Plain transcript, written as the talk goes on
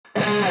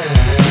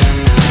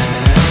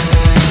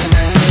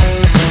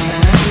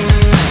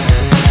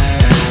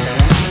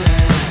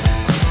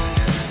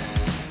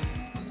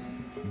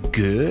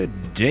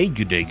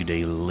good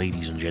day,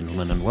 ladies and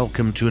gentlemen, and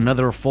welcome to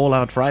another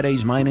Fallout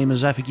Fridays. My name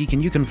is Zaffageek,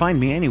 and you can find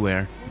me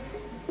anywhere.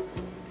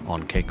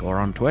 On Kick or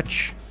on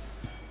Twitch.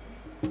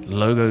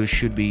 Logos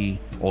should be,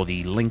 or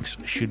the links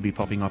should be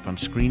popping up on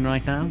screen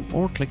right now,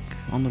 or click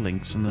on the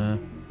links in the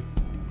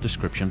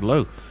description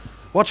below.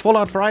 What's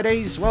Fallout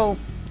Fridays? Well,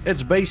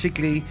 it's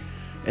basically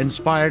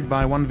inspired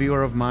by one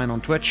viewer of mine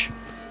on Twitch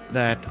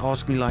that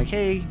asked me like,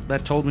 hey,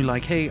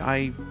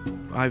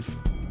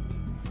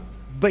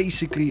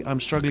 I'm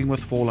struggling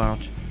with Fallout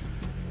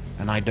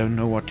and I don't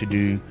know what to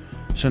do.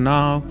 So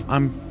now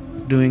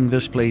I'm doing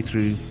this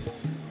playthrough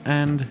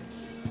and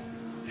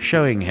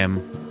showing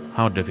him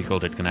how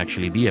difficult it can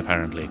actually be,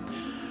 apparently.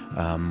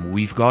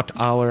 We've got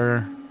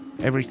our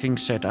everything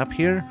set up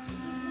here.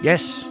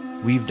 Yes,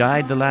 we've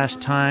died the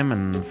last time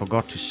and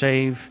forgot to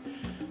save.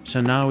 So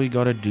now we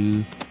gotta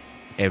do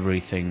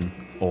everything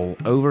all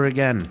over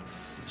again.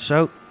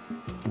 So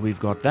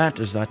we've got that.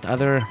 Is that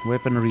other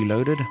weapon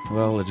reloaded?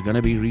 Well, it's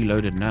gonna be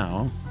reloaded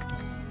now.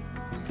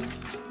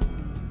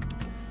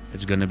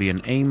 It's gonna be in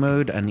A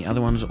mode, and the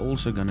other one's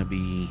also gonna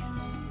be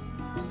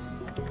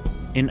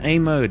in A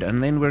mode.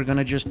 And then we're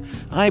gonna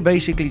I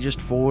basically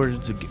just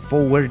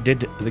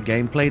forwarded the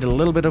game, played a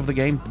little bit of the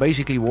game,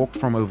 basically walked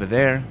from over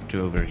there to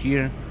over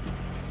here,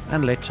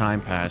 and let time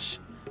pass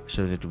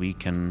so that we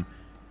can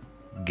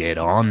get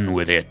on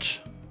with it.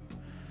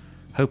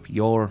 Hope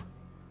your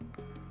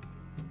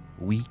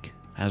week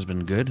has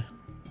been good.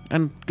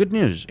 And good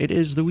news, it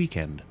is the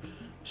weekend.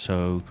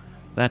 So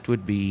that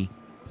would be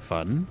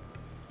fun.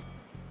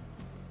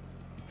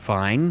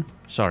 Fine.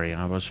 Sorry,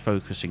 I was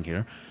focusing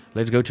here.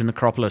 Let's go to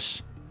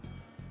Necropolis.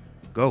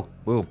 Go.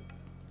 Whoa.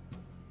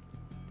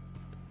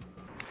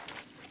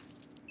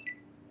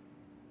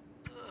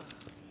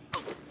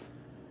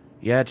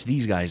 Yeah, it's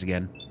these guys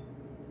again.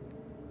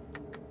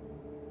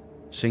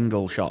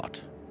 Single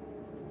shot.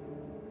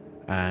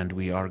 And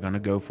we are gonna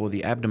go for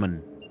the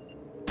abdomen.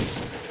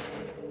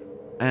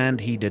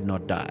 And he did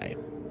not die.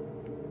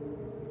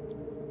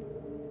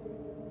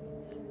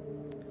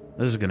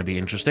 This is gonna be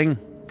interesting.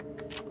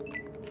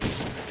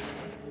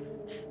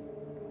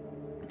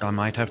 I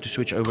might have to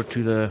switch over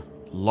to the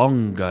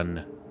long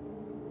gun.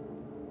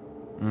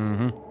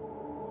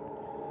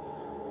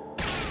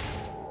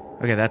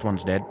 Okay, that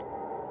one's dead.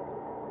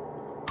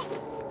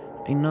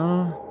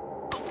 No.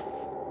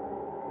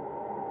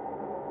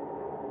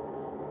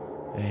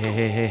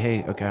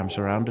 Hey. Okay, I'm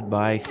surrounded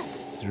by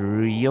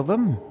 3 of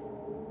them.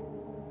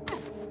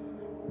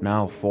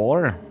 Now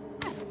 4.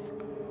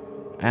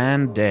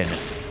 And dead.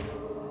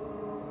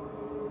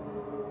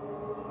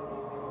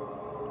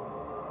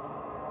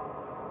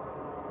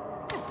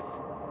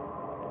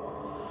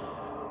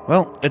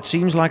 Well, it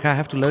seems like I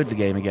have to load the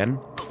game again.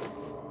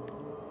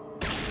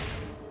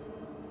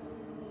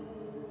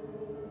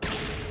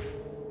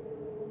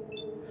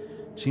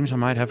 Seems I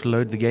might have to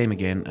load the game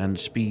again and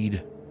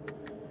speed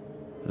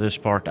this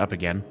part up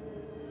again.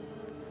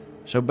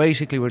 So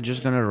basically we're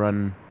just gonna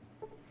run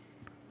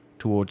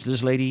towards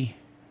this lady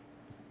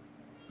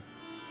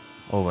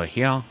over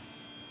here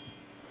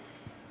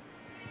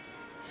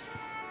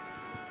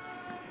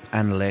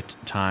and let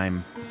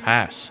time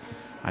pass.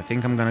 I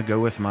think I'm gonna go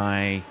with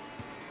my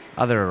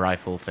other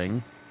rifle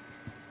thing.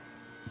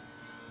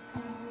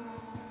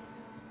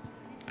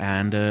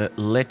 And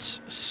let's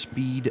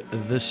speed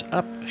this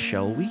up,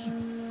 shall we?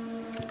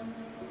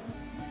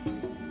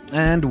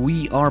 And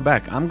we are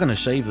back. I'm gonna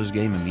save this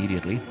game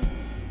immediately.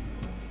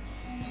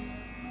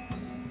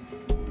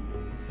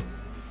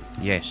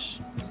 Yes.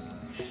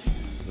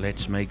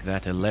 Let's make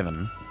that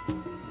 11.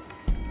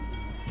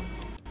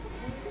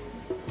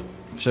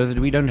 So that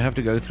we don't have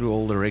to go through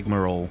all the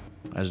rigmarole,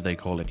 as they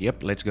call it.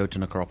 Yep, let's go to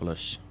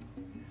Necropolis.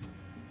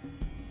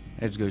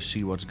 Let's go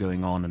see what's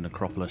going on in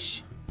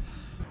Necropolis.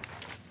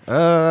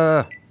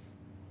 I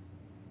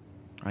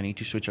need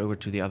to switch over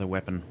to the other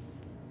weapon.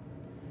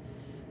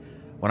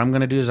 What I'm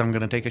gonna do is I'm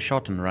gonna take a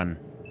shot and run.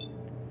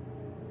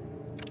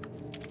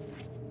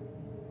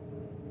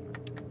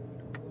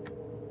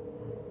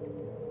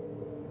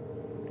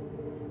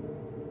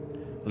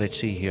 Let's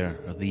see here.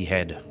 The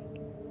head.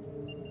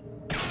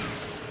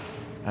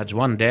 That's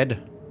one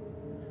dead.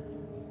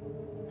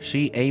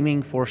 See,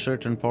 aiming for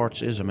certain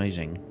parts is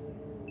amazing.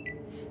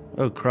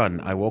 Oh, crud.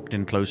 I walked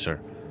in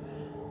closer.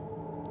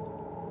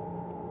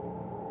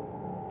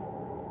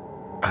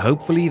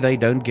 Hopefully they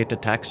don't get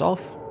attacks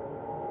off.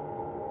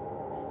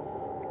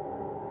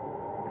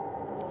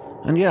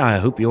 And yeah, I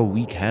hope your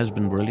week has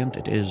been brilliant.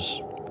 It is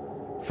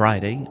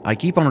Friday. I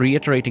keep on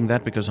reiterating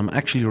that because I'm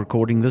actually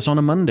recording this on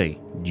a Monday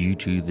due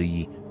to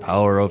the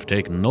power of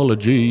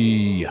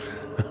technology.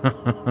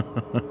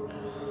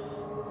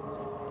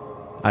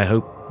 I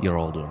hope you're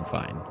all doing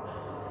fine.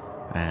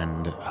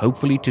 And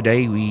hopefully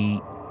today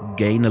we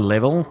gain a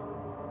level.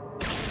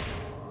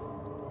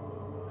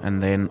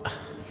 And then,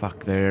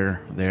 fuck,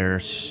 they're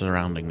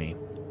surrounding me.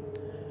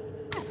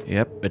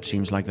 Yep, it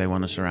seems like they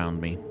want to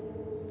surround me.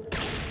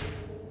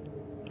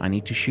 I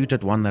need to shoot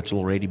at one that's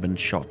already been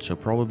shot, so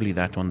probably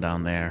that one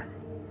down there.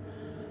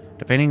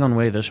 Depending on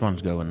where this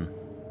one's going.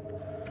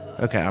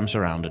 Okay, I'm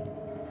surrounded.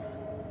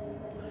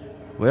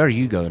 Where are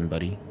you going,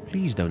 buddy?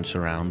 Please don't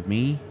surround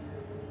me.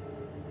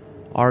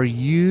 Are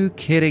you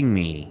kidding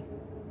me?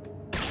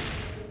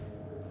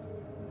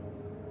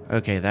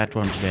 Okay, that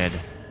one's dead.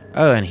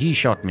 Oh, and he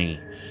shot me.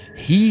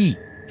 He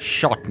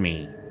shot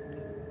me.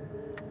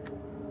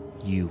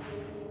 You...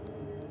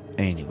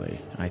 Anyway,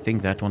 I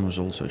think that one was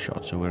also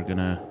shot, so we're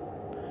gonna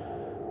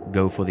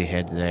go for the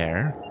head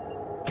there.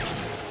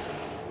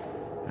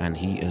 And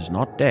he is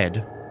not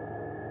dead.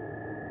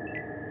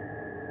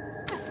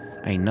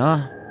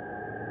 Nah.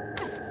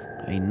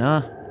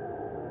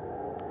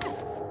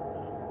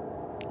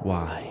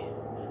 Why?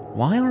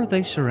 Why are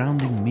they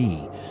surrounding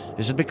me?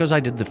 Is it because I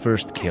did the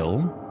first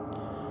kill?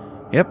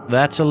 Yep,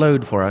 that's a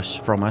load for us,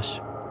 from us.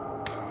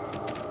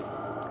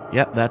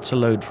 Yep, that's a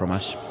load from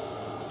us.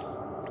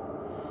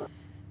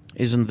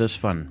 Isn't this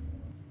fun?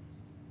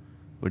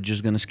 We're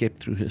just gonna skip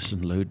through this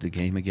and load the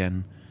game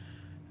again.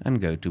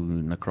 And go to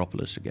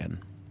Necropolis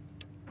again.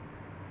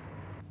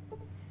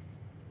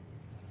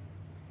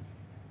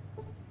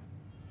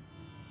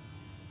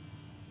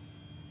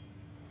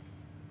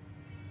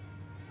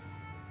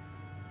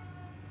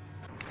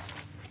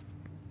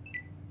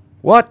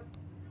 What?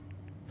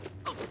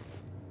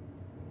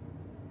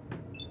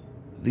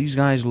 These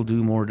guys will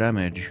do more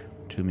damage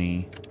to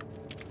me.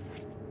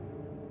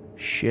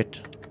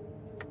 Shit.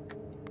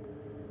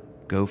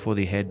 Go for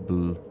the head,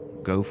 boo.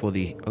 Go for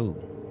the... Oh.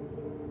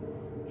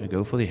 Yeah,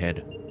 go for the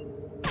head.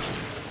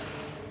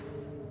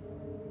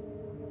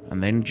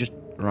 And then just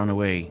run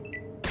away.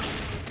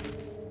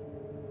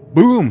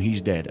 Boom!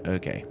 He's dead.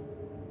 Okay.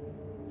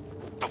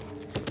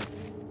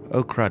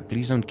 Oh, crud.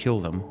 Please don't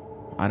kill them.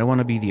 I don't want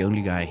to be the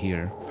only guy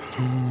here.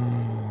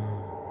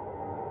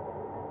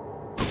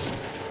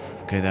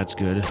 Okay, that's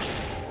good.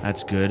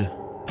 That's good.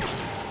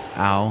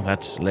 Ow,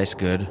 that's less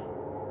good.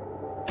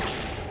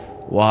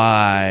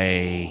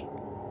 Why?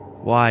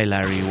 Why,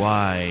 Larry,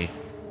 why?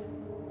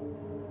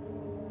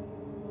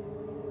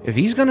 If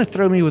he's gonna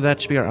throw me with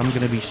that spear, I'm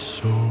gonna be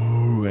so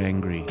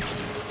angry.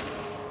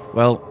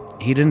 Well,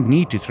 he didn't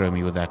need to throw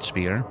me with that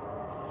spear.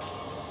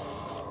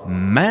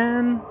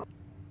 Man,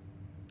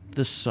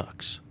 this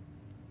sucks.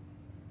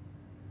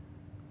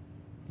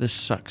 This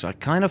sucks. I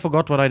kind of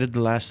forgot what I did the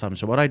last time.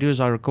 So what I do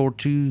is I record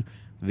 2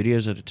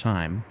 videos at a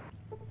time.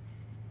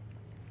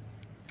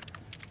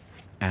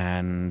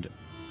 And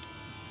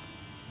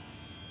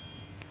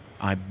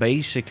I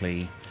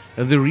basically...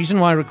 The reason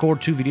why I record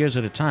 2 videos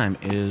at a time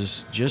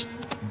is just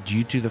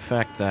due to the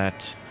fact that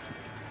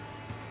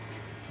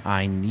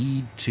I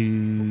need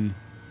to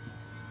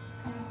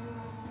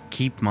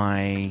keep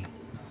my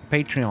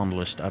Patreon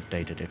list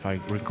updated. If I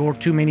record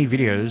too many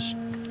videos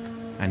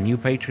and new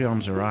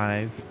Patreons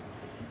arrive,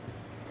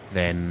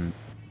 then,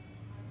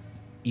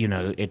 you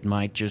know, it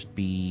might just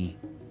be...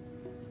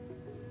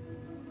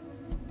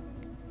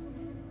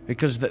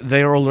 Because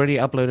they're already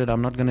uploaded,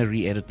 I'm not going to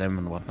re-edit them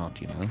and whatnot,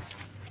 you know.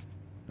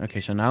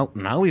 Okay, so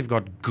now we've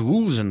got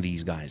ghouls in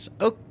these guys.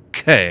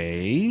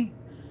 Okay.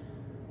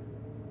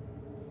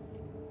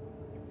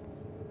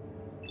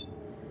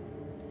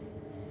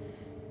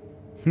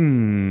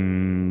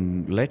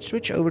 Let's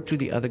switch over to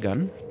the other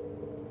gun.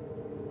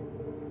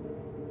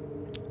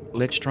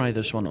 Let's try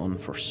this one on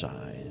for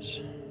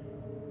size.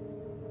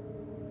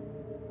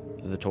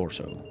 The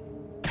torso.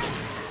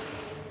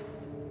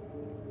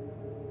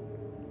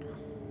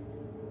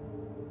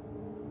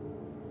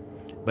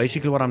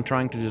 Basically what I'm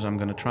trying to do is I'm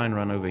going to try and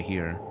run over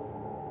here.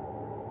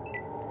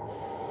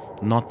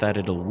 Not that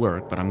it'll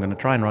work, but I'm going to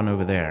try and run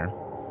over there.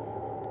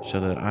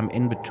 So that I'm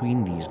in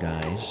between these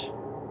guys.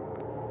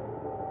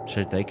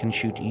 So that they can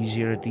shoot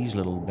easier at these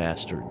little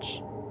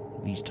bastards.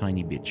 These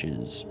tiny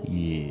bitches.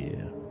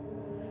 Yeah.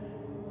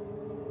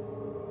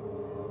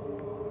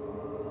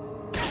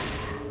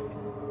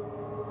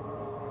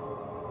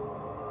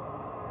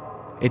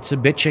 It's a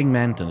bitching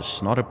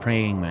mantis, not a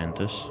praying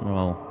mantis.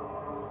 Well...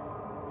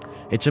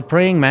 It's a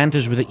praying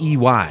mantis with an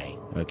EY,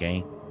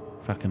 okay?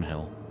 Fucking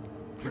hell.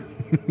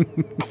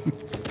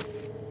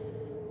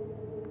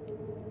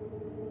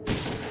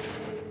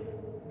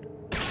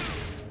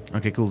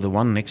 Okay, cool. The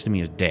one next to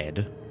me is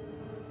dead.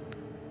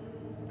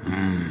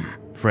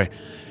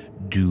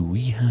 Do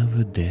we have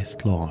a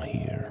Deathclaw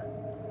here?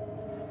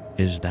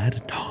 Is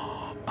that...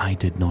 Oh, I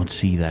did not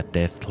see that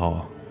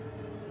Deathclaw.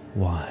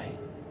 Why?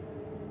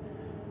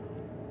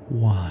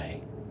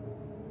 Why?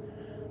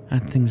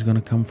 That thing's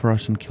gonna come for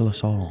us and kill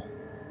us all.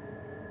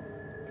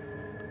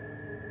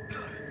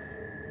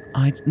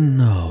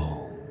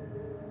 No.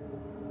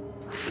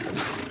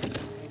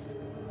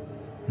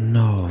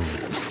 No.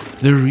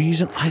 The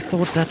reason I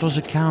thought that was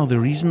a cow, the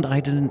reason I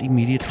didn't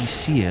immediately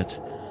see it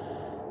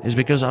is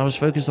because I was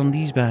focused on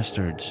these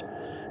bastards.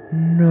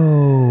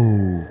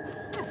 No.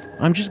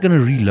 I'm just gonna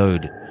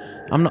reload.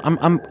 I'm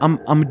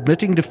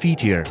admitting defeat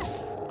here.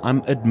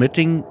 I'm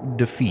admitting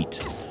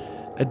defeat.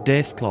 A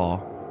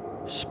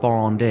Deathclaw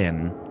spawned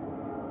in.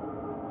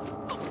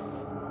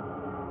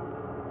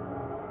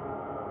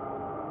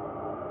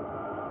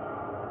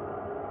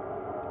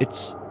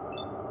 It's...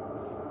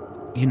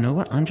 You know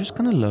what? I'm just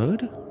gonna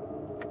load.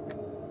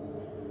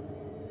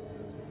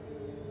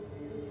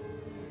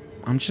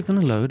 I'm just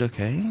gonna load,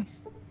 okay?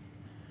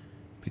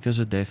 Because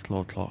a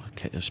Deathclaw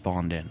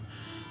spawned in.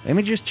 Let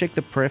me just check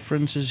the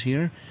preferences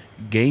here.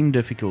 Game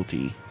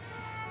difficulty.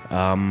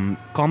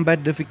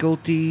 Combat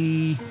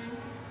difficulty.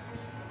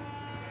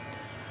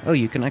 Oh,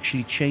 you can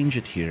actually change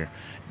it here.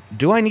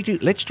 Do I need to...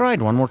 Let's try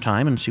it one more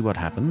time and see what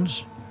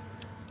happens.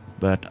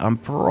 But I'm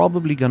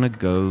probably gonna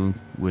go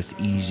with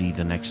easy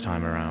the next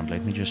time around.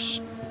 Let me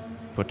just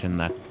put in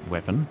that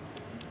weapon.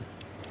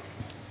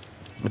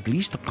 At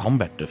least the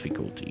combat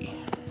difficulty.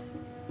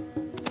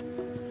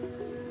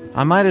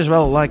 I might as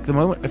well, like, the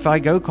moment... If I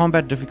go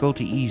combat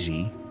difficulty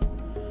easy,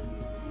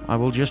 I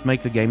will just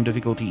make the game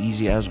difficulty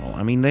easy as well.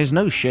 I mean, there's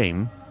no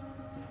shame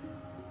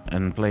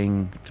in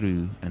playing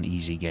through an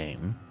easy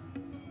game.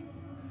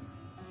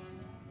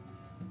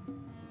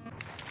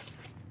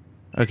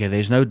 Okay,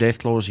 there's no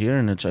Deathclaws here,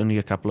 and it's only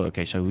a couple of...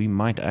 Okay, so we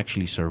might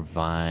actually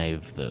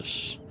survive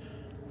this.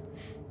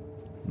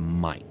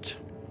 Might.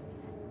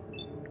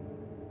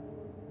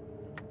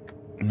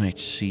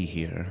 Let's see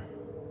here.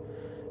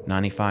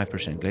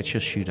 95%. Let's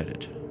just shoot at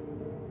it.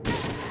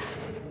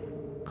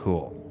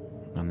 Cool.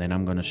 And then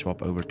I'm going to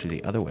swap over to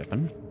the other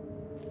weapon.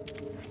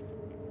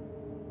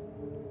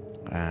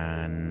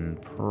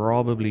 And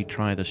probably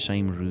try the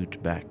same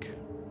route back.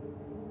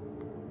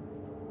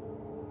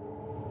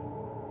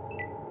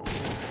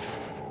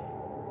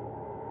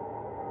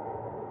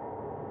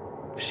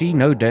 See,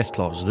 no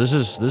Deathclaws.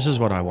 This is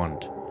what I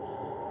want.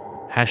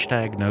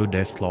 Hashtag no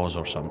Deathclaws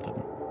or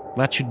something.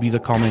 That should be the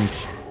comment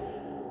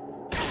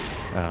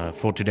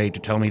for today to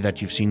tell me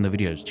that you've seen the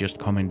videos. Just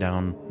comment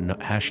down no,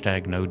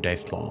 hashtag no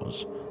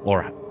Deathclaws.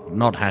 Or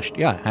not hashtag,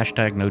 yeah,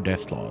 hashtag no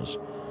Deathclaws.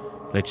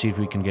 Let's see if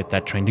we can get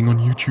that trending on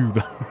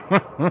YouTube.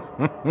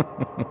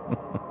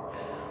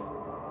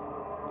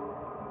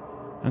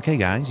 Okay,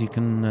 guys, you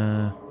can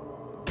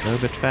go a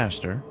bit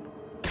faster.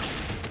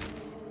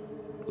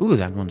 Ooh,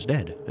 that one's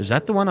dead. Is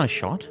that the one I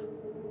shot?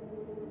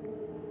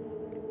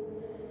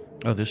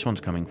 Oh, this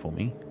one's coming for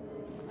me.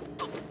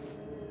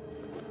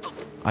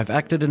 I've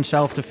acted in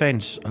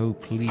self-defense. Oh,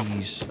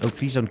 please. Oh,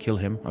 please don't kill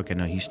him. Okay,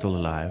 no, he's still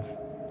alive.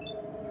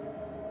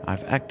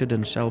 I've acted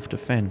in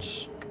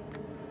self-defense.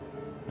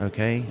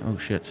 Okay. Oh,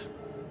 shit.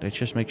 Let's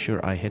just make sure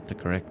I hit the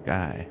correct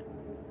guy.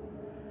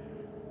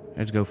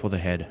 Let's go for the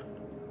head.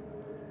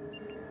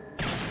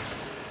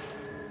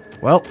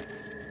 Well.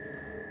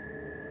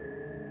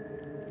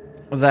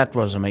 That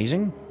was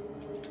amazing.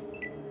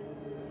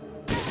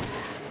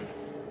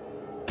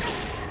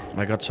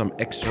 I got some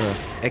extra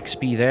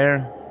XP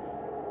there.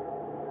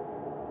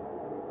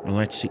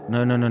 Let's see.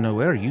 No.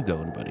 Where are you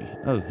going, buddy?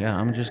 Oh, yeah,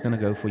 I'm just gonna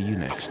go for you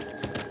next.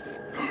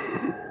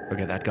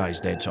 Okay, that guy's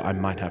dead, so I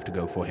might have to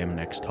go for him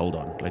next. Hold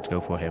on. Let's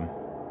go for him.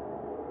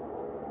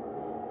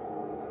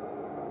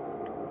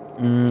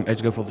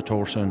 Let's go for the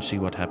torso and see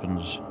what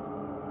happens.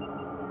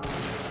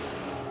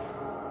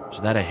 Is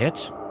that a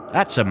hit?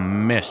 That's a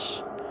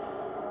miss.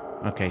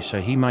 Okay,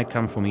 so he might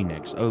come for me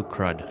next. Oh,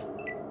 crud.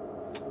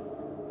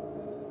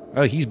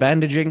 Oh, he's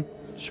bandaging.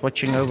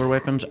 Switching over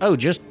weapons. Oh,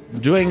 just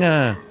doing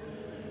a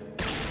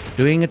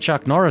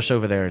Chuck Norris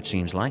over there, it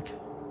seems like.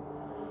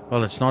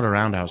 Well, it's not a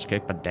roundhouse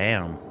kick, but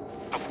damn.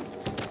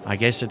 I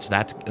guess it's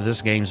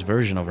this game's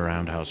version of a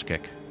roundhouse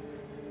kick.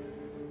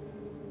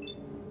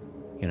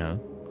 You know.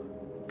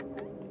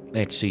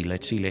 Let's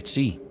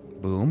see.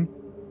 Boom.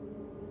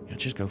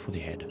 Let's just go for the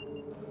head.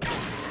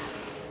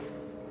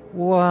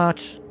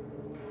 What?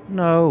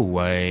 No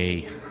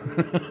way.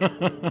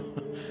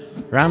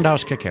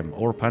 Roundhouse kick him,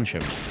 or punch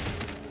him.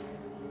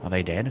 Are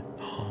they dead?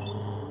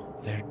 Oh,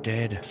 they're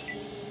dead.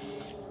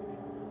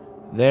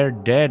 They're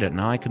dead.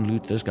 Now I can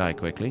loot this guy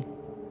quickly.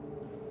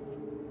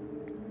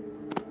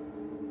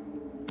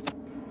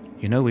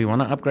 You know, we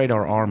want to upgrade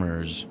our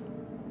armors.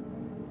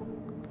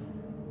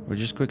 We're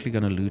just quickly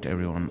going to loot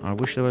everyone. I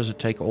wish there was a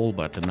take all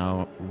button.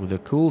 Now, with the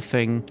cool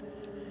thing,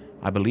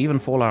 I believe in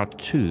Fallout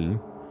 2,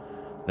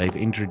 they've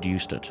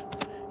introduced it.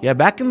 Yeah,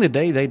 back in the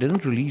day, they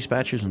didn't release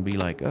patches and be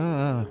like, you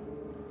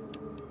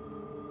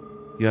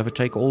have a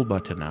take all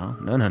button now.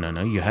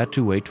 No. You had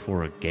to wait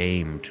for a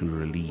game to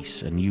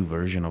release, a new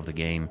version of the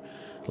game,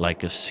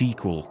 like a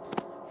sequel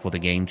for the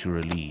game to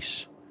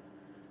release,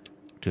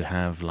 to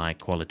have, like,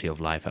 quality of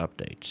life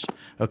updates.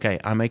 Okay,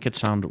 I make it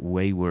sound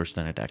way worse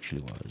than it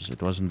actually was. It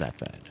wasn't that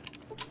bad.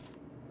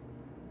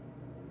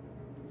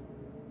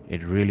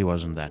 It really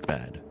wasn't that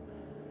bad.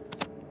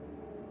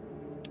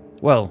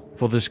 Well,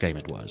 for this game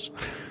it was.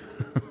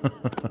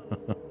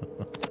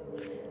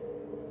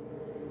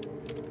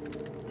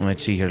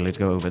 Let's see here. Let's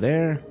go over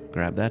there.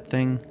 Grab that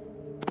thing.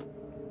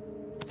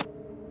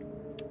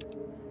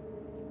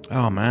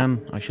 Oh,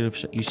 man. I should have...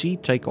 You see?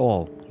 Take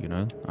all, you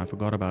know? I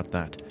forgot about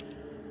that.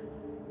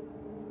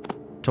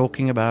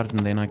 Talking about it,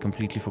 and then I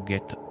completely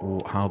forget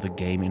how the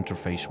game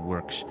interface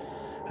works.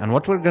 And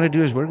what we're going to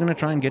do is we're going to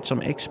try and get some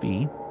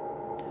XP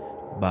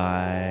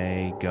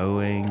by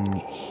going...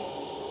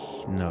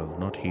 No,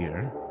 not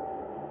here.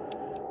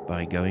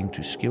 By going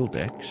to skill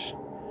decks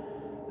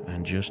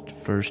and just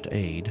first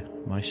aid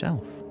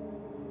myself.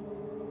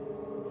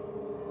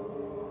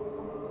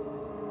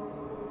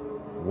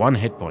 1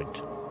 hit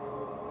point.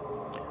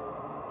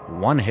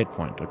 1 hit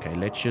point. Okay,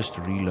 let's just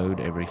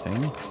reload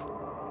everything.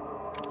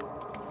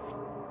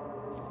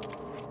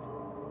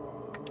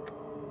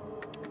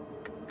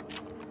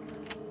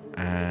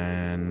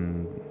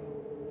 And...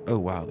 oh,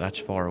 wow, that's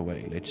far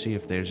away. Let's see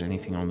if there's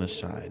anything on this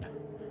side.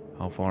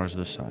 How far is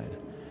this side?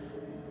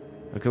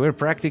 Okay, we're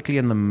practically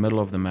in the middle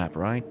of the map,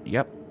 right?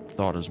 Yep,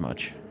 thought as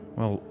much.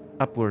 Well,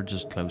 upwards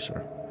is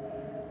closer.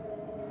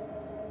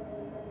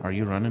 Are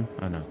you running?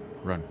 Oh, no.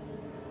 Run.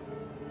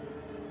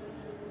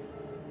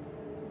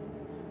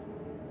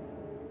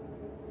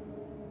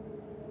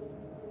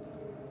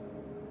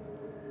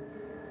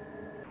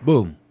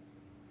 Boom.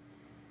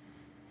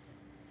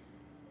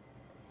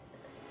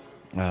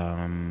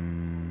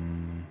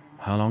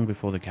 How long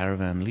before the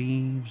caravan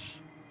leaves?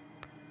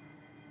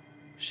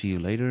 See you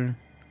later.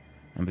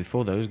 And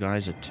before those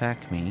guys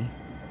attack me,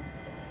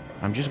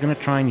 I'm just gonna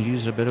try and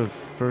use a bit of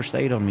first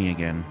aid on me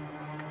again.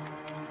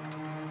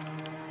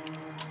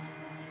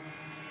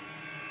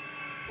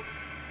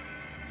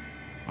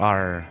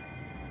 Arr.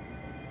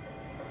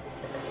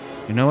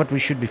 You know what? We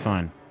should be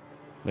fine.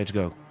 Let's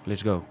go.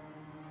 Let's go.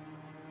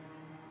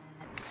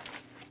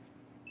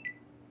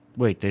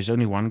 Wait, there's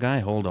only one guy?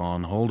 Hold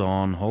on, hold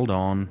on, hold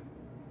on.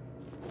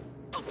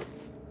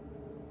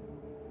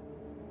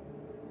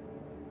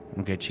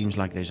 Okay, it seems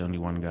like there's only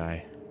one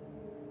guy.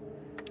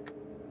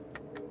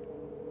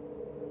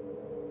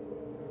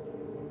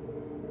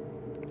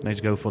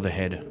 Let's go for the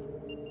head.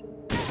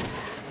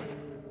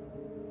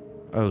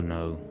 Oh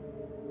no.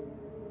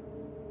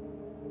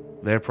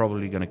 They're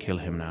probably gonna kill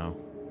him now.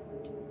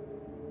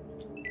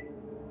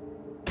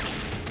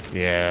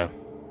 Yeah.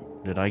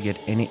 Did I get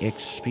any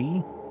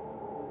XP?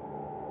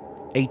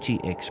 80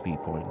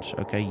 XP points.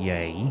 Okay,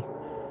 yay.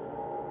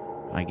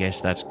 I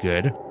guess that's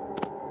good.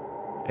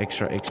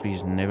 Extra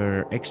XP's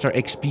never... Extra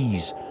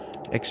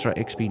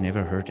XP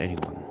never hurt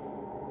anyone.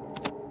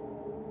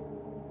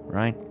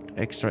 Right?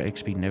 Extra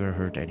XP never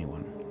hurt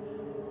anyone.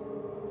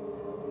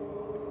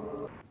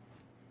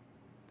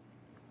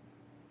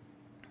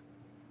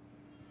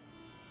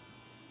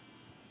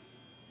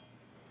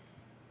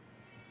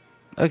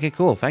 Okay,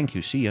 cool. Thank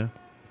you. See ya.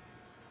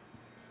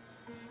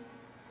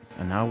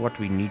 And now what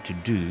we need to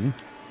do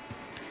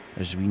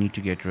is we need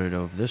to get rid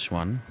of this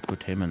one.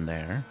 Put him in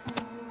there.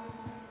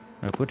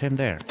 No, put him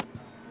there.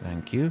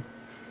 Thank you.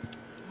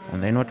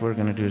 And then what we're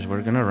going to do is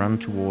we're going to run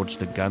towards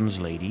the guns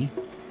lady,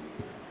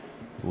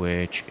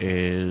 which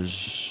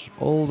is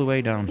all the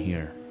way down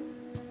here.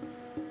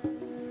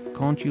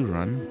 Can't you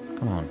run?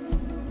 Come on.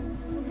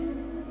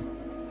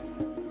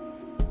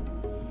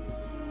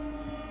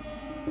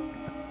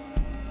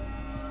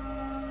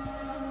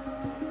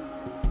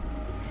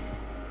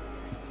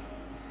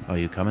 Are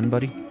you coming,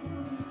 buddy?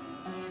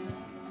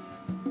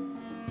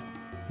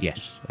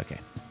 Yes, okay.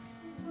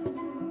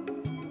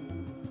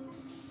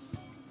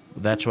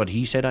 That's what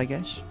he said, I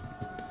guess.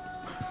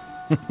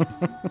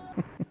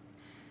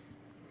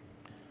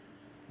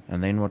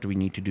 And then what we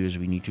need to do is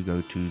we need to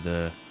go to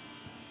the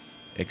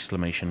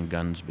exclamation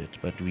guns bit.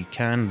 But we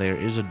can, there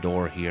is a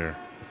door here.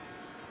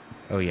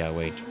 Oh yeah,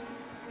 wait.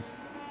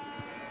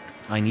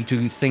 I need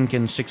to think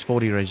in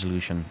 640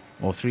 resolution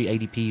or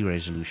 380p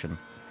resolution.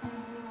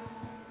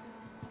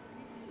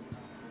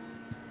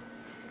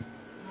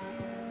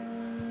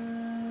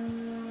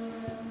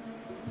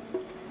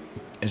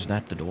 Is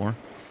that the door?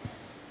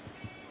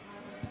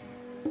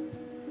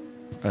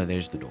 Oh,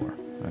 there's the door.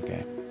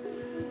 Okay.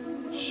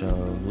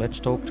 So, let's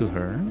talk to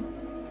her.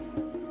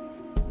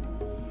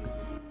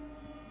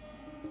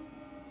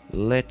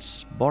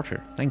 Let's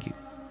barter. Thank you.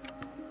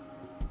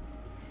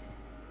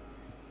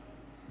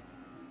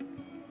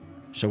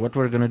 So what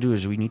we're going to do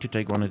is we need to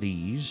take one of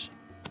these.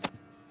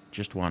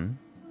 Just one.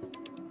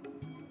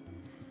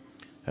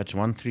 That's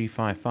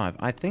 1355.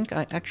 I think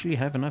I actually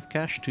have enough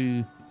cash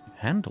to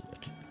handle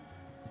it.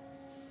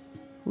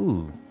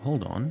 Ooh,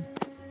 hold on.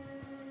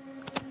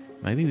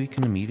 Maybe we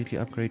can immediately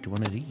upgrade to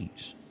one of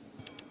these.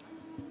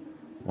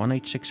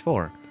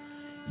 1864.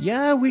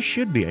 Yeah, we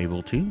should be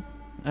able to.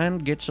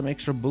 And get some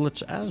extra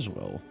bullets as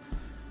well.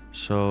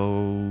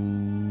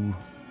 So...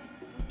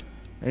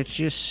 let's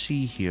just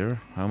see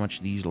here how much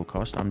these will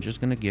cost. I'm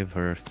just going to give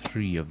her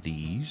 3 of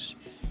these.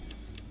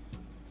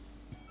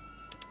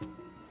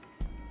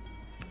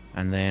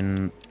 And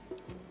then...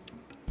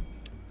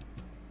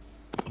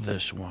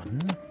 this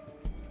one.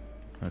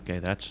 Okay,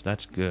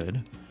 that's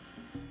good.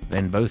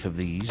 Then both of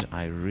these,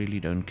 I really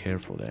don't care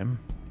for them.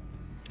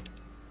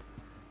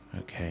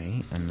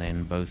 Okay, and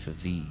then both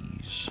of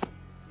these.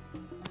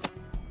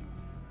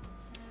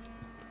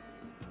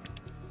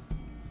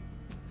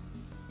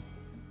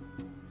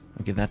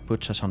 Okay, that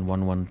puts us on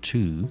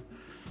 112.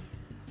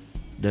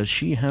 Does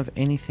she have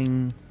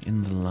anything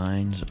in the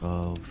lines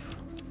of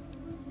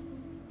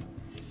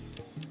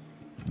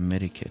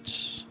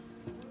medikits?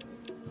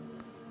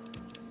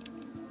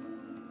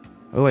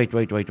 Oh, wait a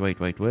minute.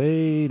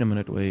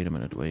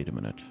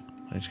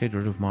 Let's get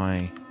rid of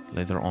my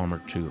leather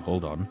armor too.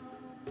 Hold on.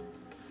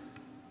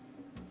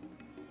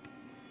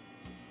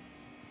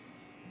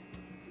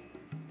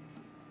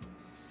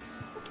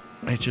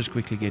 Let's just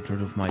quickly get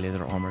rid of my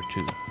leather armor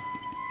too.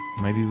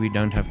 Maybe we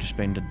don't have to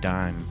spend a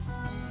dime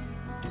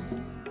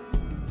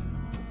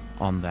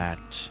on that.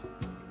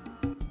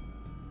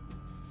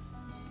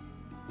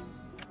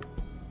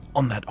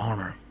 On that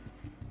armor.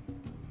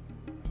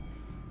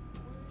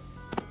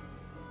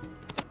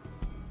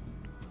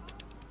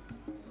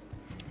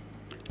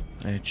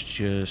 It's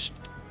just...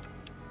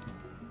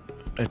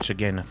 It's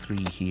again a 3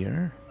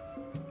 here.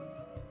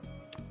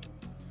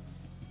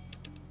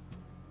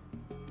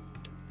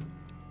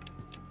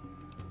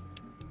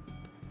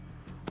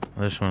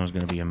 This one is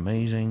going to be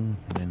amazing.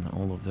 Then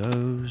all of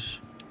those.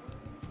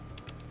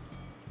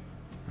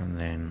 And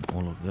then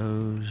all of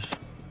those.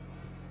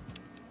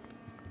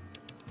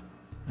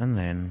 And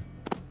then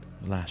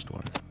the last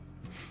one.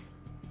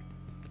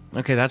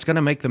 Okay, that's going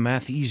to make the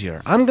math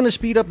easier. I'm going to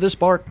speed up this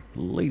part,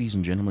 ladies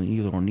and gentlemen,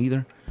 either or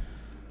neither,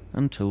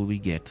 until we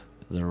get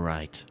the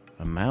right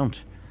amount.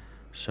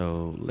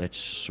 So let's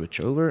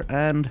switch over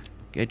and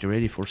get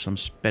ready for some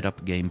sped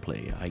up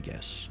gameplay, I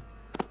guess.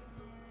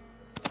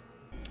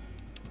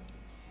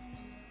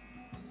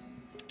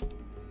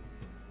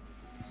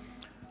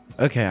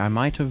 Okay, I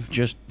might have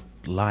just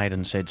lied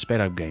and said sped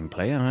up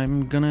gameplay.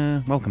 I'm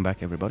gonna... Welcome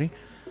back, everybody.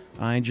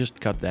 I just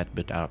cut that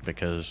bit out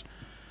because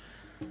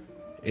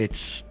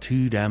it's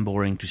too damn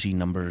boring to see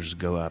numbers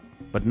go up.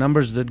 But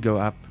numbers did go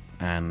up,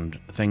 and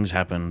things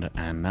happened,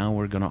 and now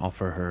we're gonna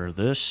offer her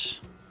this.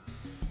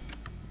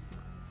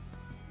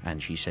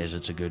 And she says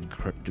it's a good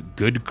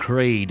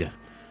grade.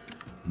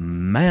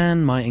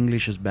 Man, my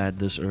English is bad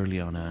this early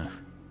on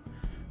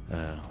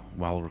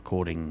while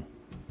recording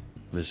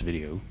this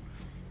video.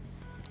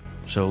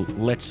 So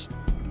let's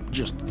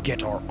just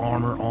get our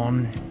armor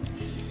on.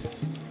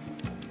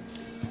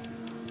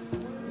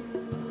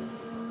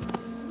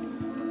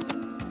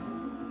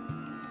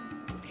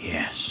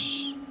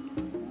 Yes.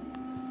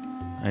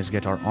 Let's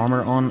get our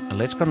armor on.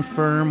 Let's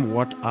confirm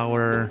what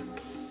our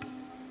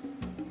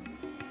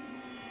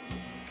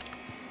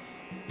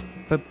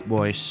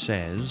Pip-Boy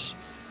says.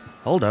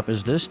 Hold up,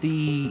 is this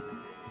the...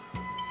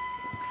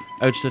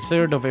 Oh, it's the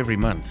 3rd of every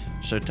month.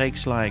 So it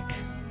takes like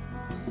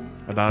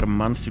about a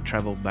month to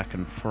travel back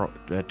and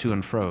to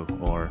and fro,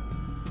 or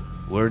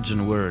words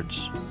and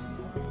words.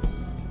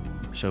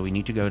 So we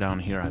need to go down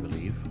here, I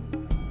believe.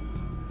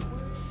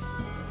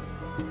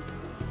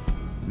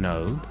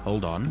 No,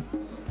 hold on.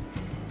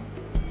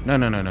 No,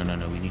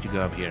 we need to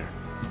go up here.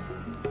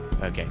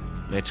 Okay,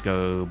 let's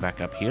go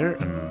back up here,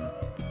 and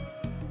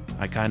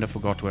I kind of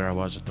forgot where I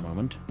was at the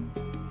moment.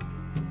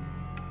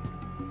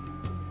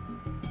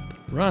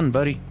 Run,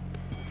 buddy.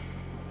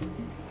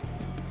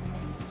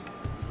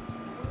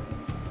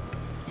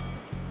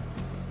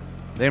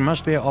 There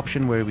must be an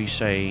option where we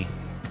say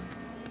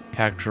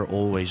character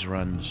always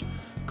runs.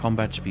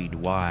 Combat speed,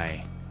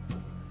 Y.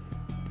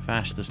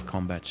 Fastest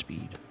combat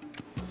speed.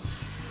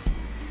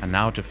 And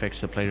now it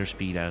affects the player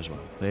speed as well.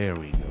 There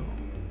we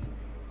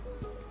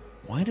go.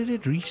 Why did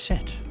it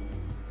reset?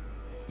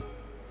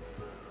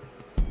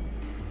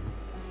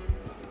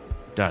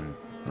 Done,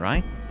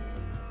 right?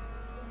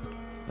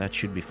 That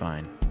should be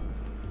fine.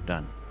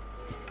 Done.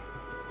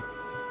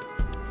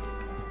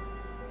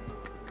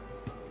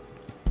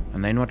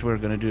 And then what we're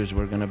going to do is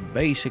we're going to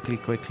basically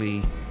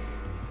quickly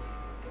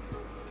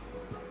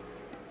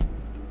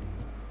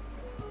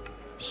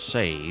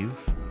save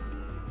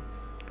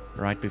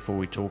right before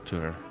we talk to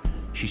her.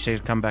 She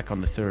says come back on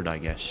the 3rd, I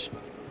guess.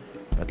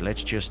 But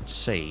let's just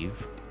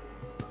save.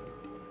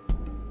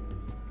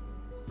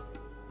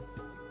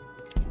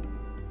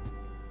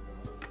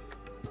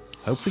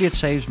 Hopefully it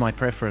saves my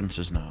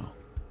preferences now.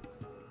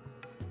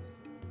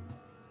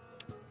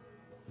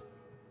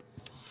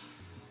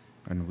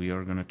 And we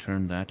are going to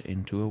turn that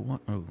into a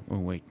what? Oh,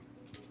 wait.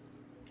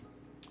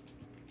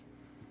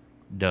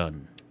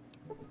 Done.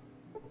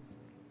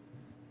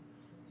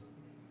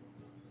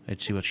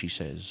 Let's see what she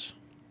says.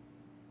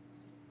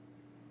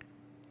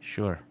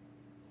 Sure.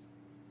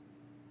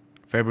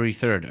 February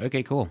 3rd.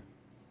 Okay, cool.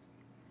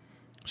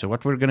 So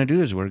what we're going to do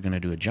is we're going to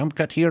do a jump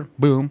cut here.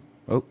 Boom.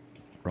 Oh,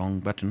 wrong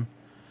button.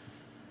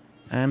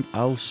 And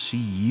I'll see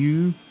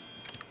you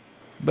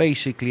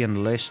basically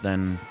in less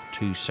than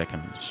 2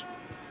 seconds.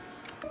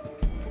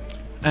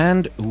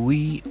 And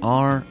we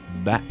are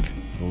back,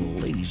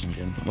 ladies and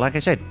gentlemen. Like I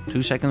said,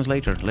 2 seconds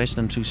later, less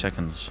than 2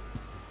 seconds.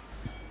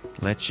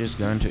 Let's just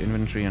go into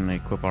inventory and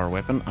equip our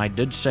weapon. I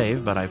did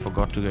save, but I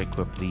forgot to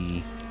equip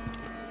the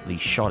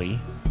shotty.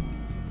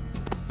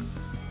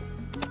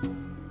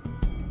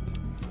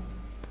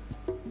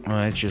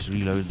 Let's just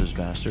reload this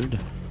bastard.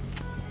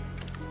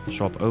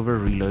 Swap over,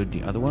 reload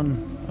the other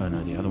one. Oh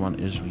no, the other one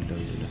is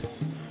reloaded.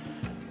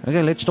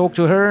 Okay, let's talk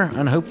to her,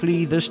 and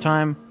hopefully this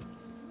time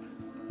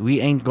we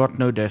ain't got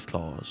no death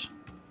claws.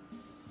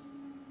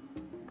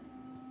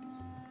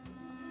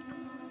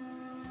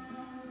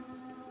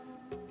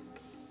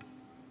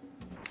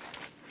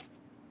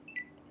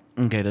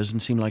 Okay, doesn't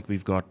seem like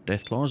we've got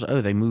death claws.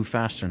 Oh, they move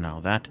faster now.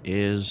 That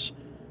is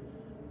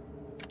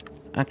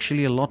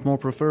actually a lot more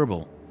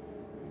preferable.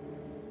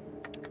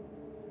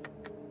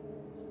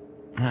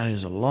 That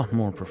is a lot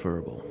more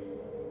preferable.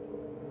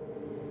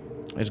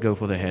 Let's go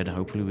for the head.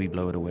 Hopefully we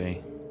blow it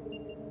away.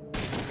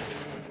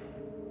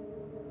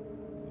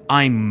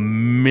 I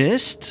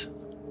missed?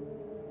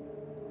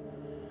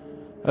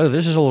 Oh,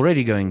 this is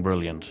already going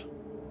brilliant.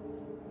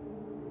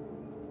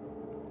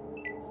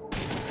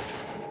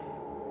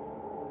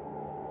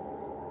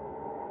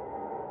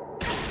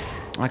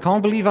 I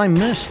can't believe I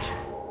missed.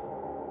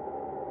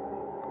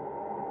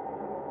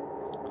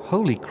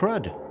 Holy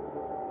crud.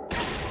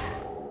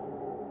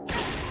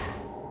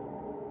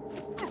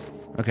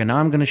 Okay, now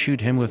I'm gonna shoot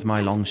him with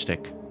my long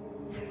stick.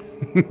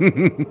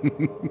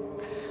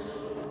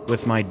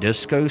 With my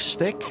disco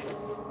stick?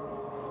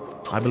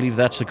 I believe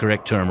that's the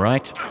correct term,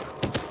 right?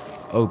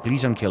 Oh,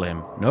 please don't kill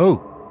him. No!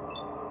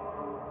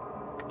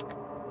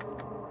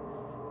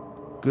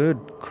 Good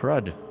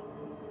crud.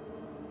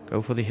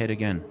 Go for the head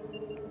again.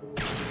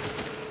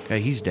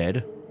 Okay, he's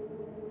dead.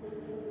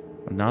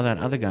 But now that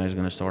other guy is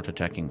going to start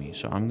attacking me.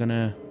 So I'm going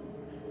to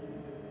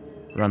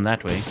run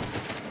that way.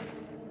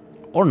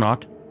 Or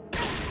not.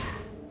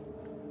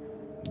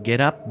 Get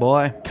up,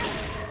 boy.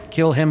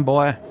 Kill him,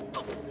 boy.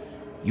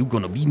 You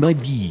gonna be my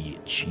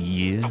bitch,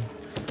 yeah.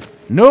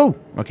 No!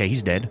 Okay,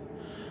 he's dead.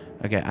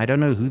 Okay, I don't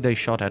know who they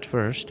shot at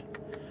first.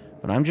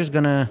 But I'm just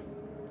gonna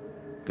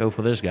go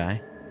for this guy.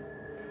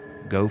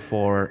 Go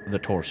for the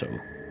torso.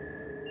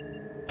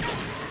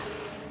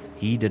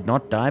 He did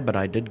not die, but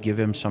I did give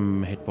him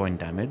some hit point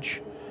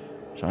damage.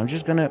 So I'm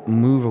just gonna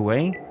move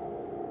away.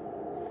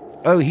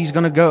 Oh, he's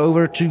gonna go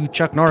over to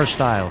Chuck Norris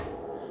style.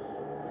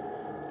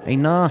 Hey,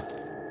 nah.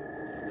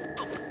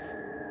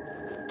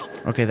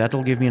 Okay,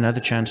 that'll give me another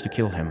chance to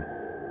kill him.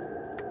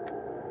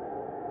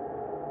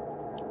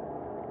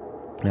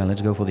 Now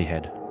let's go for the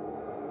head.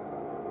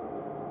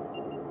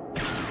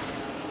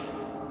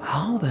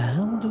 How the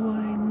hell do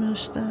I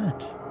miss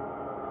that?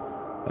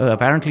 Oh,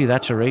 apparently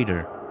that's a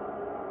raider.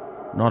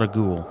 Not a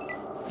ghoul.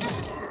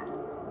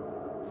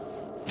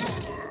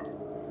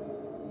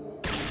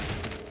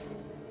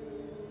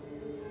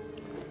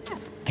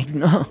 I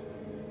know.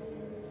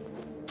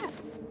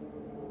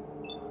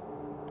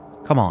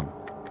 Come on.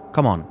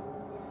 Come on.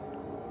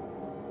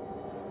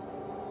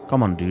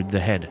 Come on, dude. The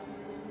head.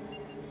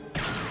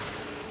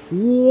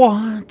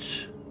 What?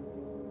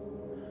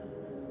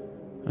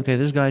 Okay,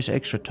 this guy's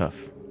extra tough.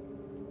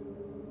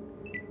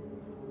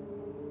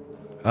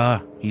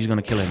 Ah, he's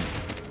gonna kill him.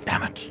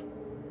 Damn it.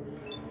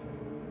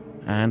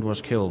 And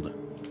was killed.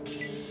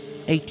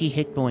 80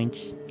 hit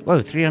points.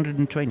 Whoa,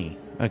 320.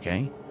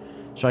 Okay.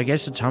 So I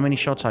guess it's how many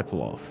shots I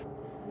pull off.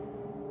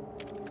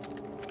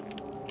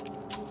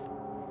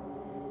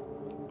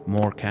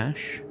 More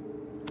cash.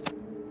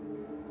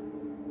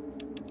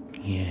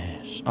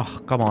 Yes. Oh,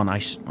 come on. I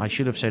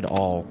should have said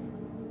all.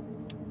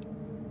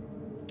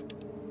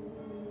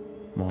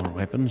 More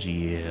weapons?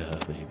 Yeah,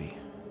 baby.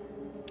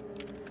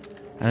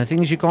 And the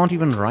thing is, you can't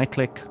even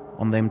right-click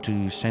on them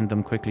to send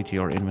them quickly to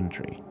your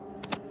inventory.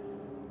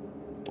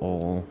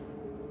 All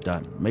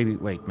done. Maybe,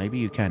 wait, maybe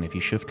you can if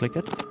you shift-click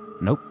it.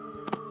 Nope.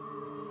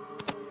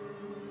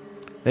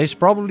 There's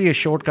probably a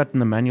shortcut in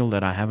the manual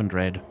that I haven't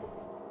read.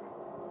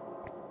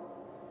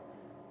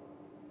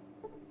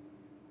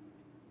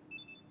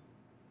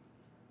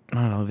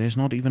 No, there's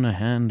not even a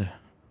hand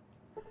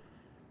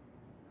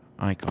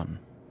icon.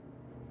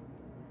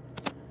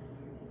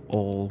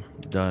 All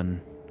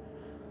done.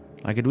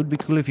 Like, it would be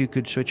cool if you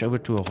could switch over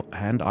to a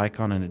hand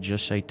icon and it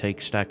just say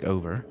take stack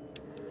over.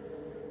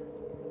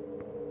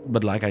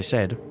 But like I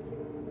said,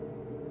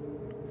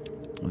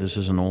 this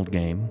is an old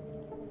game.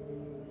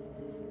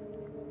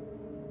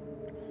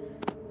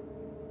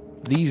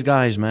 These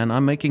guys, man,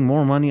 I'm making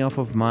more money off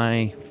of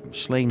my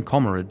slain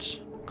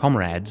comrades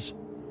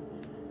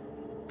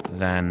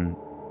than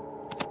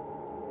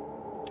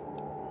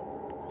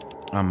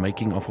I'm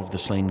making off of the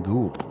slain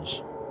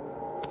ghouls.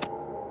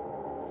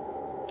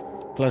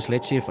 Plus,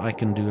 let's see if I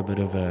can do a bit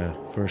of a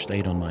first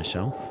aid on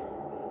myself.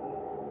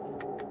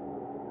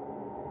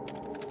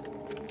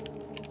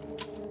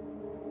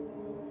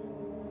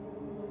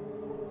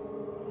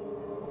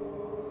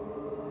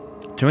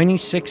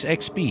 $26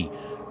 XP.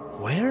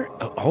 Where?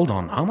 Oh, hold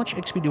on. How much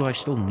XP do I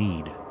still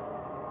need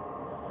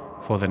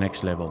for the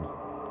next level?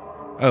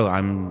 Oh,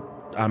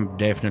 I'm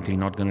definitely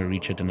not going to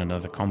reach it in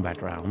another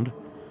combat round.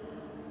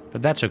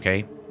 But that's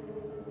okay.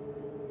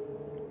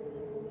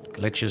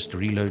 Let's just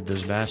reload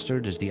this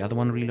bastard. Is the other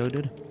one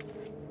reloaded?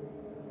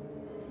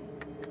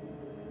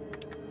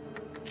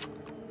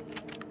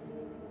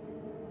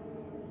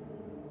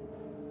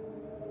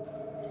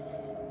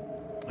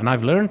 And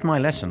I've learned my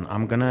lesson.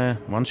 I'm gonna,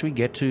 once we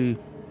get to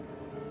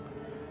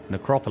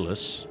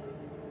Necropolis,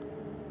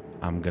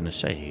 I'm gonna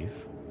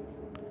save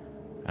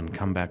and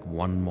come back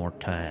one more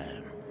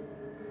time.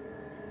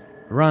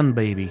 Run,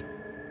 baby.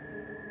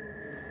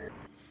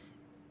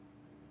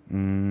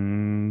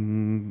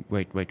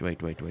 Wait.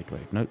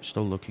 No,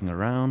 still looking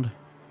around.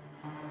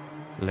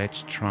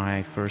 Let's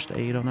try first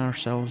aid on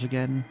ourselves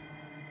again.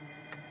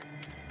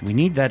 We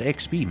need that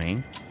XP,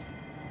 man.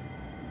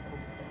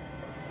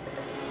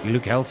 You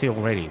look healthy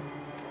already.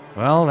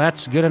 Well,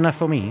 that's good enough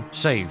for me.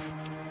 Save.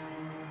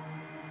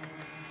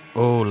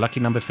 Oh, lucky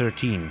number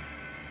 13.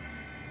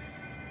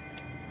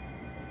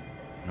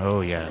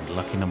 Oh yeah,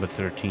 lucky number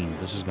 13.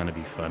 This is gonna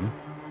be fun.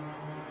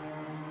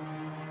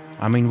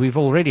 I mean, we've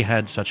already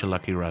had such a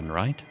lucky run,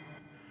 right?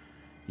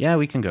 Yeah,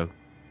 we can go.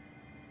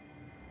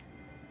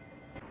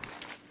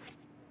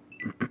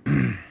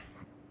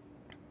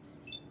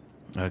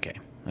 Okay,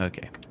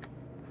 okay.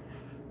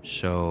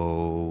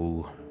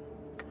 So...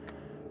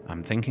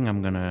 I'm thinking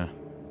I'm gonna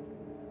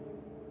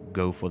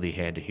go for the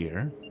head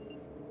here.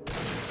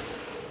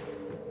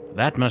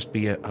 That must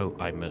be a... Oh,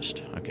 I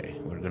missed. Okay,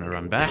 we're gonna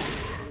run back.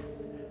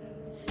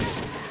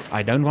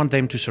 I don't want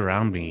them to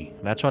surround me.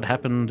 That's what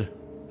happened...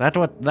 That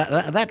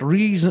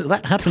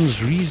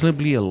happens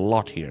reasonably a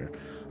lot here.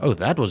 Oh,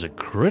 that was a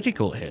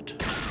critical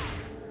hit.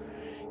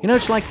 You know,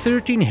 it's like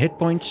 13 hit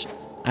points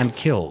and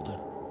killed.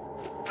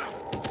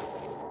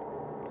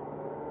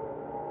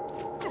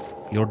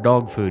 Your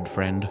dog food,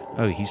 friend.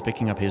 Oh, he's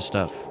picking up his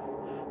stuff.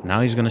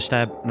 Now he's gonna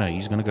stab... No,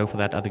 he's gonna go for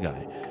that other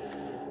guy.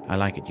 I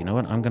like it. You know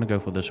what? I'm gonna go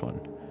for this one.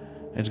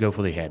 Let's go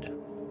for the head.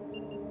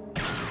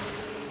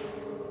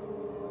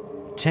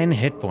 10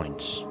 hit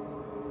points.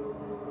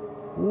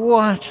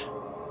 What?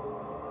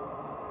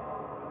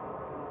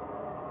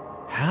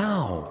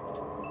 How?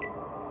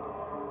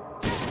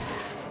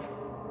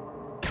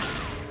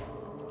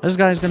 This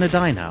guy's gonna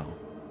die now.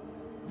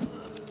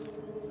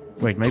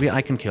 Wait, maybe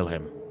I can kill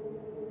him.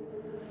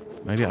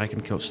 Maybe I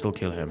can still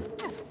kill him.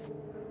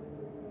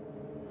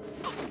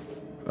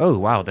 Oh,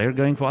 wow, they're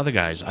going for other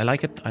guys. I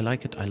like it, I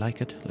like it, I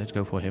like it. Let's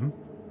go for him.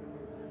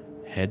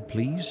 Head,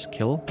 please.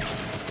 Kill.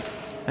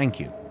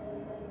 Thank you.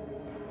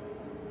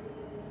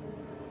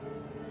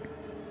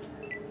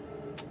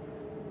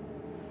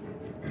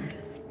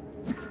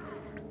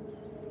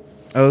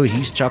 Oh,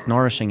 he's Chuck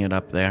Norrising it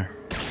up there.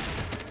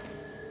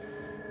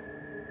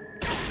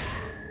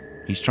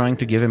 He's trying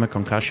to give him a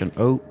concussion.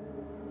 Oh,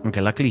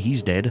 okay, luckily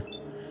he's dead.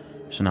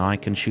 So now I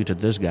can shoot at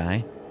this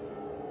guy.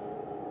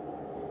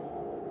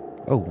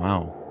 Oh,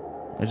 wow.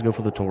 Let's go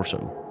for the torso.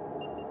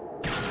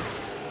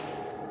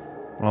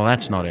 Well,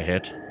 that's not a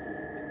hit.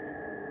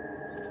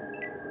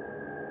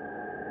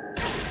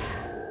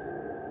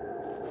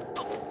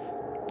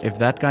 If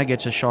that guy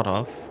gets a shot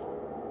off...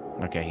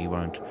 Okay, he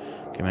won't.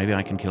 Okay, maybe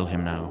I can kill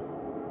him now.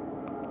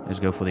 Let's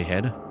go for the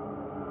head.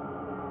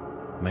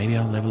 Maybe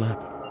I'll level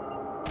up.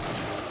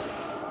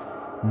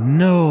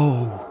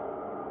 No!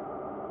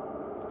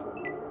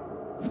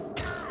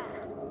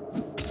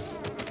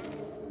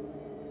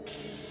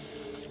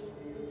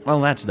 Well,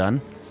 that's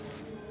done.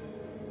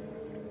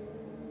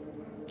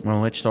 Well,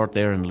 let's start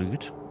there and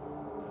loot.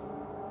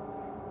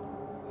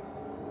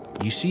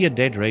 You see a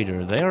dead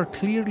raider. They are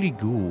clearly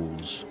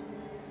ghouls.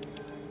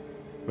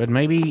 But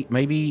maybe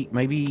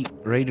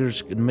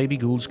raiders, maybe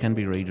ghouls can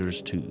be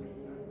raiders too,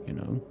 you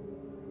know.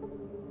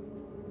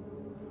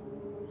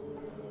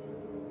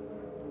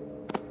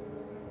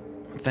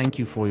 Thank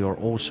you for your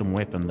awesome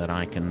weapon that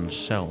I can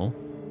sell.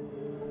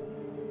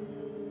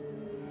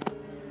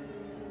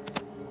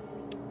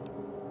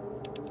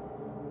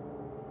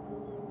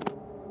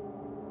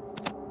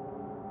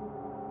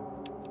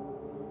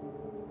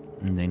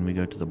 And then we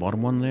go to the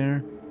bottom one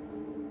there.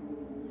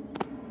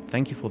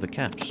 Thank you for the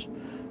caps.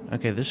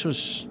 Okay, this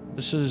was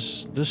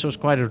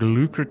quite a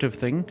lucrative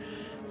thing.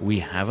 We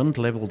haven't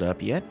leveled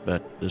up yet,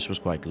 but this was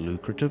quite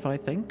lucrative, I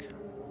think.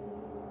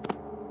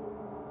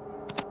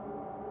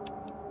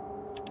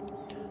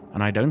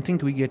 And I don't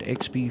think we get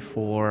XP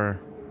for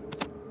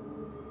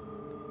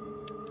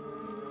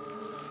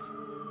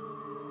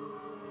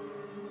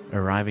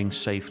arriving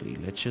safely.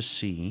 Let's just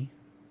see.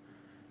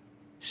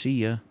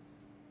 See ya.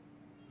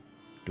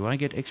 Do I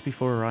get XP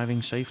for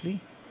arriving safely?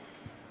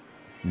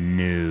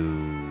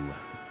 No.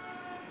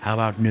 How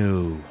about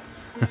no?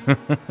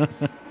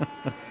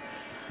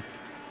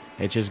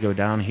 Let's just go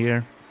down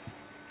here.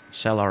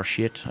 Sell our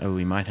shit. Oh,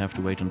 we might have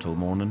to wait until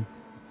morning.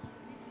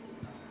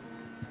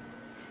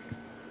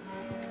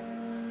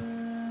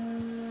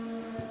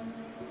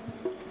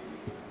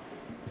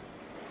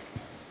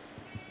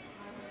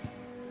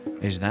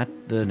 Is that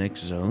the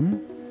next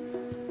zone?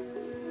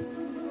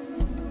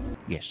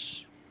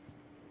 Yes.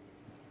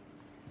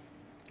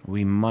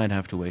 We might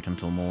have to wait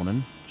until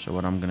morning. So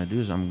what I'm gonna do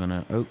is I'm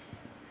gonna... Oh,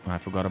 I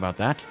forgot about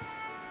that.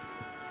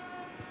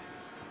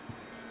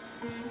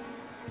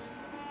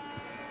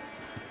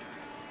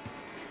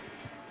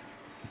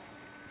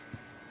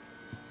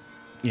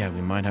 Yeah,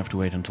 we might have to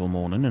wait until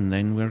morning, and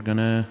then we're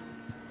gonna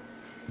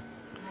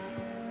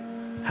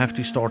have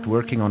to start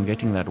working on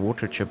getting that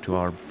water chip to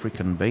our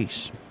freaking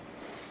base.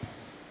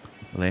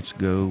 Let's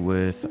go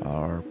with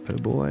our po'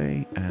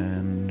 boy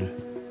and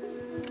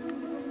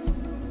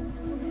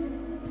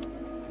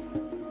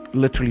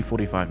literally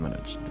 45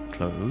 minutes.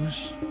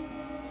 Close.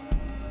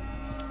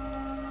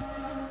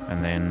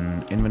 And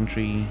then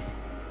inventory.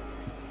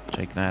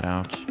 Take that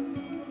out.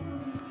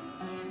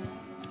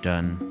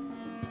 Done.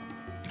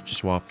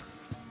 Swap.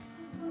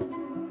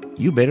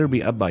 You better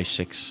be up by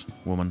 6,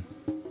 woman.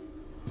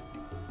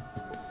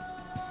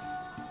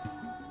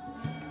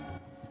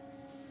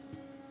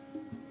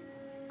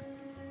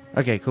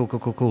 Okay,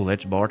 cool.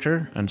 Let's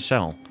barter and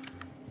sell.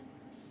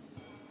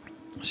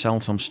 Sell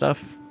some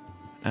stuff.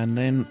 And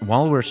then,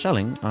 while we're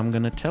selling, I'm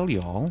gonna tell you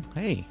all,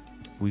 hey,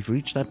 we've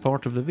reached that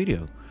part of the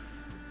video.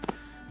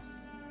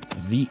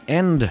 the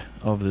end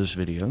of this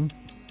video.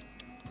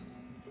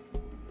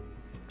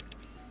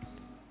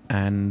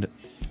 And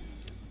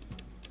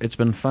it's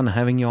been fun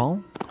having you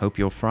all. Hope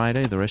your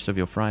Friday, the rest of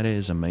your Friday,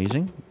 is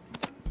amazing.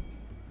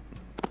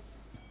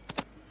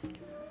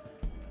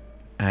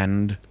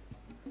 And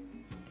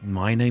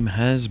my name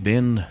has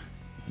been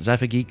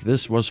Zaffageek.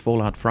 This was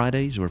Fallout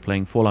Fridays. We're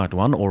playing Fallout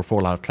 1, or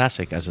Fallout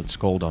Classic as it's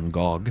called on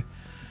GOG.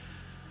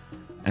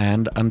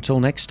 And until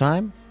next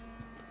time,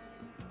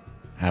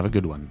 have a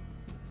good one.